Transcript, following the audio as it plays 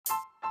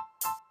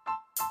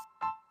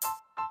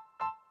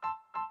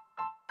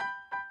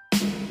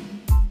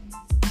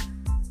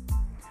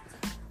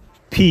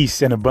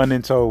Peace and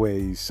abundance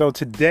always. So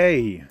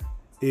today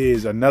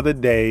is another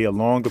day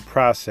along the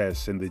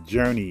process and the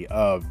journey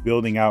of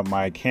building out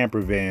my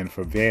camper van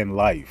for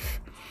Vanlife.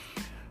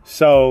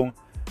 So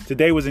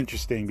today was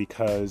interesting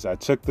because I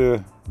took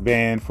the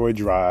van for a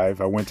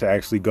drive. I went to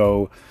actually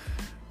go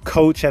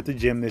coach at the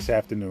gym this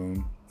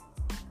afternoon.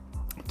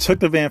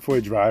 Took the van for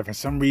a drive. For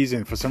some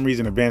reason,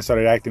 the van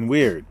started acting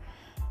weird.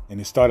 And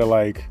it started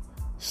like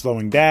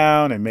slowing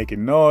down and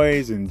making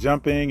noise and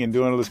jumping and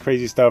doing all this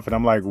crazy stuff. And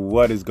I'm like,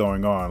 what is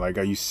going on? Like,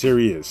 are you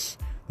serious?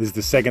 This is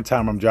the second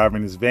time I'm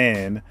driving this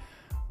van.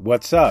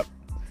 What's up?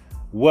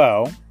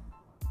 Well,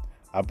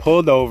 I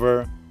pulled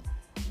over,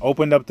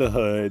 opened up the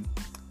hood,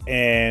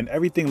 and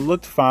everything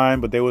looked fine,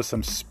 but there was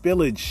some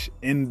spillage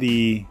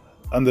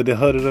under the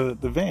hood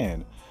of the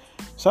van.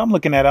 So I'm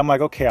looking at it, I'm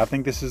like, okay, I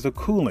think this is the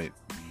coolant.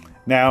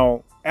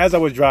 Now, as I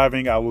was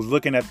driving, I was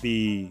looking at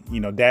the,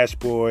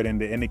 dashboard and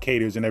the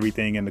indicators and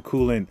everything, and the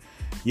coolant,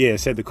 it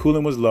said the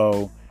coolant was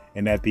low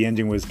and that the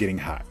engine was getting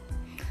hot.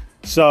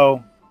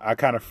 So I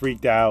kind of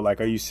freaked out, like,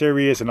 are you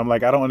serious? And I'm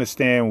like, I don't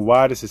understand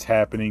why this is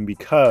happening,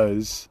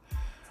 because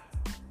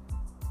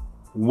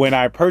when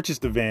I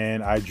purchased the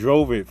van, I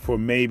drove it for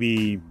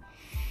maybe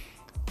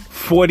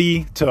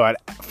 40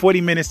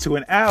 minutes to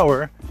an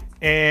hour,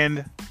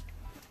 and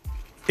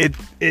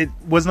it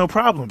was no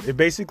problem. It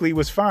basically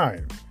was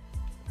fine.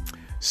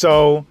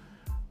 So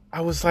I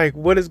was like,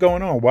 what is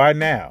going on? Why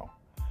now?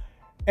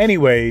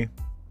 Anyway,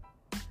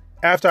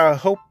 after I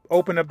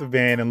opened up the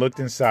van and looked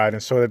inside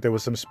and saw that there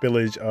was some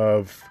spillage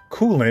of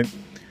coolant,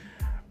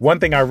 one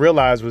thing I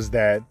realized was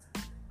that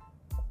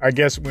I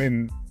guess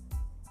when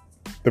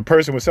the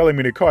person was selling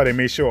me the car, they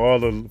made sure all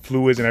the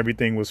fluids and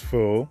everything was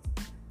full,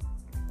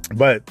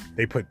 but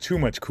they put too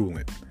much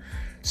coolant.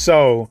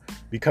 So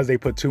because they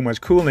put too much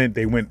coolant,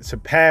 they went to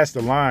pass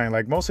the line.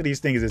 Like most of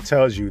these things, it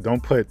tells you,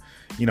 don't put,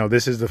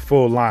 this is the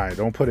full line.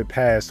 Don't put it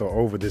past or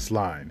over this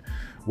line.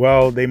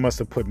 Well, they must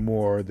have put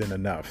more than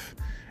enough.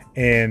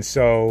 And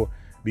so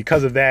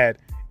because of that,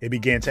 it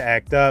began to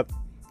act up,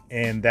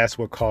 and that's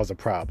what caused a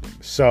problem.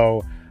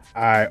 So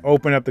I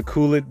opened up the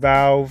coolant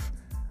valve,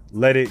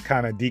 let it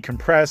kind of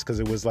decompress, because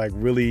it was like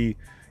really,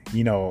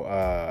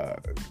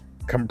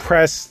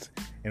 compressed,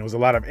 and there was a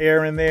lot of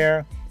air in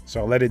there. So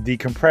I let it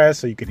decompress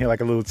so you can hear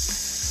like a little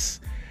tss,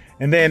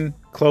 and then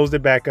closed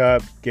it back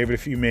up, gave it a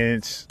few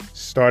minutes,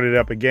 started it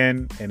up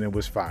again, and it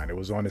was fine. It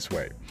was on its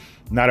way.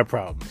 Not a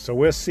problem. So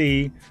we'll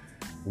see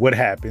what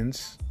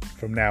happens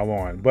from now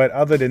on. But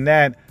other than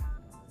that,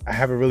 I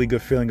have a really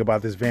good feeling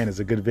about this van. It's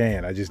a good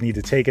van. I just need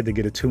to take it to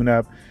get a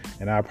tune-up,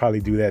 and I'll probably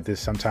do that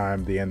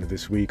sometime the end of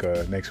this week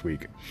or next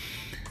week.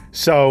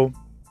 So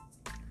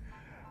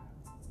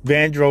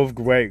van drove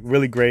great,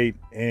 really great,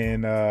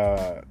 and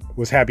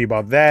was happy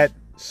about that.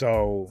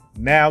 So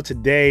now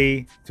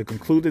today, to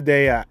conclude the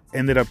day, I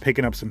ended up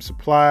picking up some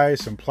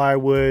supplies, some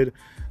plywood,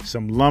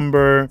 some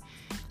lumber,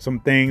 some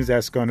things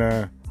that's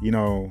gonna,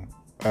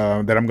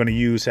 that I'm gonna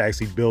use to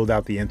actually build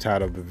out the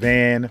inside of the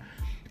van.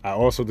 I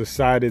also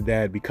decided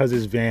that because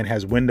this van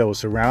has windows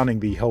surrounding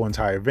the whole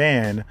entire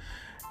van,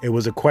 it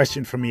was a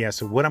question for me as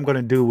to what I'm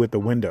gonna do with the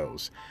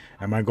windows.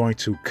 Am I going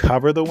to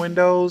cover the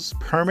windows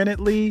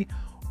permanently,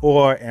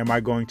 or am I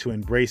going to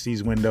embrace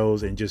these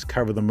windows and just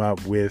cover them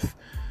up with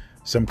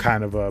some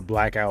kind of a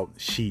blackout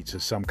sheets or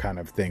some kind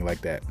of thing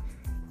like that?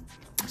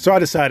 So I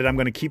decided I'm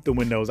going to keep the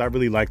windows. I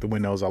really like the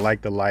windows. I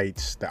like the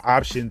lights, the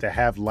option to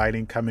have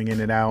lighting coming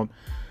in and out.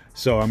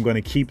 So I'm going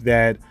to keep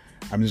that.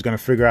 I'm just going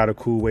to figure out a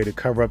cool way to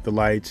cover up the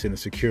lights in a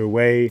secure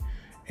way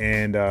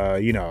and,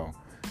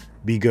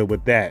 be good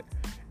with that.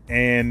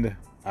 And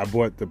I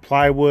bought the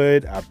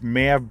plywood. I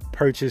may have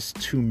purchased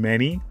too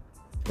many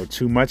or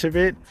too much of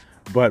it,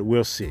 but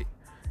we'll see.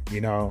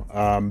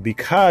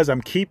 Because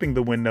I'm keeping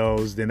the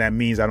windows, then that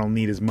means I don't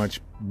need as much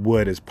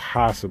wood as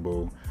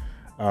possible,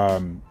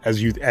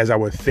 as I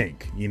would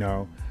think,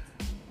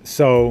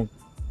 So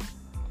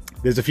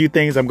there's a few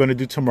things I'm going to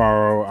do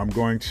tomorrow. I'm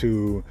going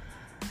to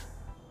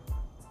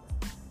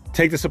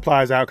take the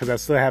supplies out, because I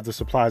still have the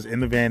supplies in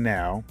the van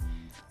now.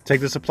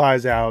 Take the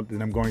supplies out,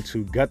 and I'm going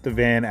to gut the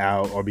van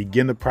out, or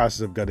begin the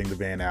process of gutting the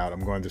van out.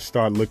 I'm going to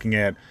start looking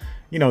at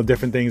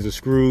different things, the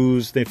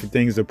screws, different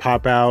things to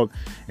pop out,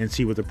 and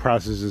see what the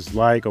process is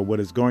like, or what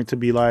it's going to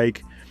be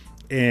like.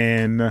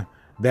 And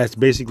that's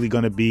basically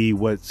going to be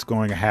what's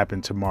going to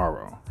happen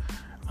tomorrow.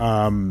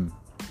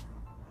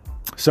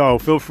 So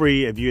feel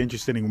free, if you're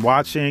interested in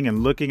watching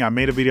and looking. I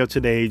made a video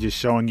today just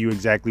showing you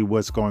exactly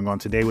what's going on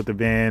today with the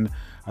van.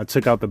 I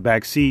took out the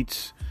back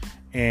seats,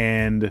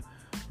 and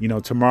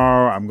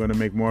tomorrow I'm going to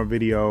make more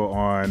video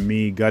on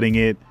me gutting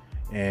it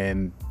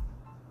and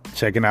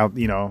checking out,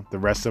 the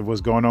rest of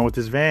what's going on with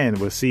this van.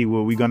 We'll see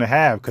what we're going to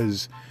have,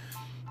 because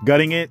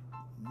gutting it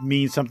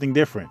means something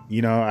different.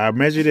 I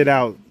measured it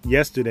out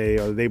yesterday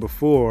or the day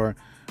before,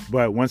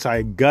 but once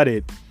I gut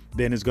it,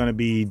 then it's going to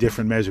be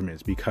different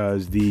measurements,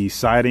 because the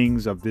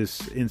sidings of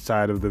this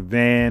inside of the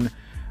van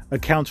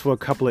accounts for a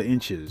couple of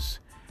inches,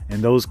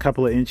 and those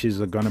couple of inches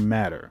are going to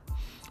matter.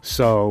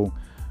 So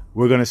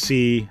we're going to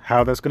see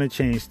how that's going to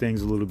change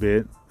things a little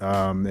bit.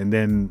 And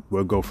then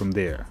we'll go from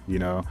there. You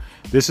know,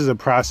 this is a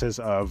process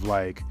of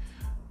like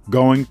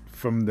going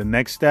from the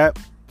next step,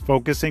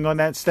 focusing on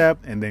that step,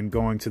 and then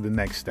going to the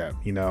next step,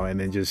 you know, and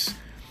then just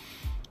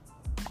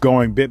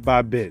going bit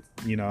by bit,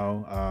 you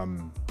know,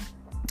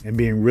 and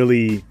being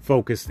really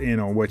focused in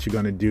on what you're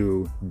going to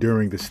do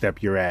during the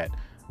step you're at,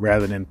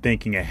 rather than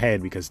thinking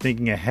ahead, because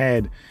thinking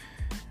ahead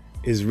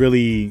is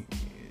really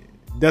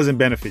doesn't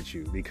benefit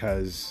you,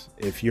 because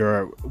if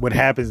what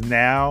happens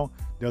now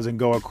doesn't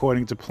go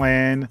according to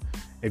plan,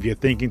 if you're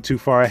thinking too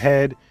far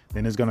ahead,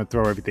 then it's going to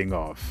throw everything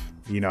off,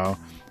 you know.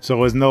 So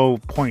there's no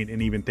point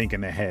in even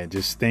thinking ahead.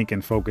 Just think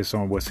and focus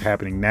on what's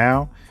happening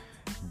now.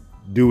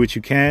 Do what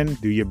you can,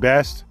 do your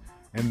best,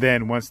 and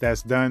then once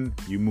that's done,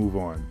 you move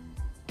on.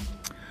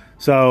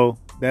 So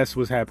that's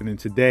what's happening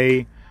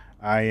today.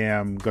 I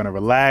am going to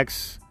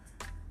relax,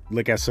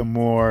 look at some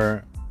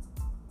more,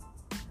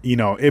 you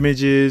know,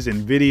 images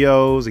and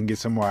videos, and get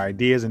some more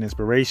ideas and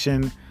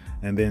inspiration.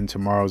 And then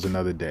tomorrow's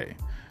another day.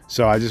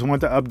 So I just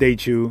want to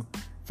update you.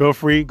 Feel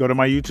free, go to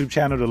my YouTube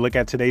channel to look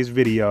at today's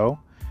video.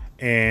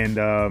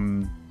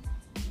 And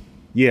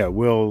yeah,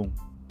 we'll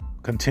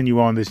continue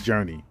on this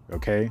journey.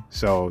 Okay.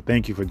 So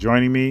thank you for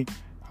joining me.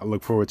 I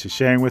look forward to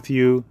sharing with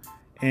you.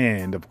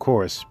 And of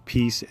course,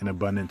 peace and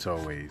abundance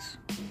always.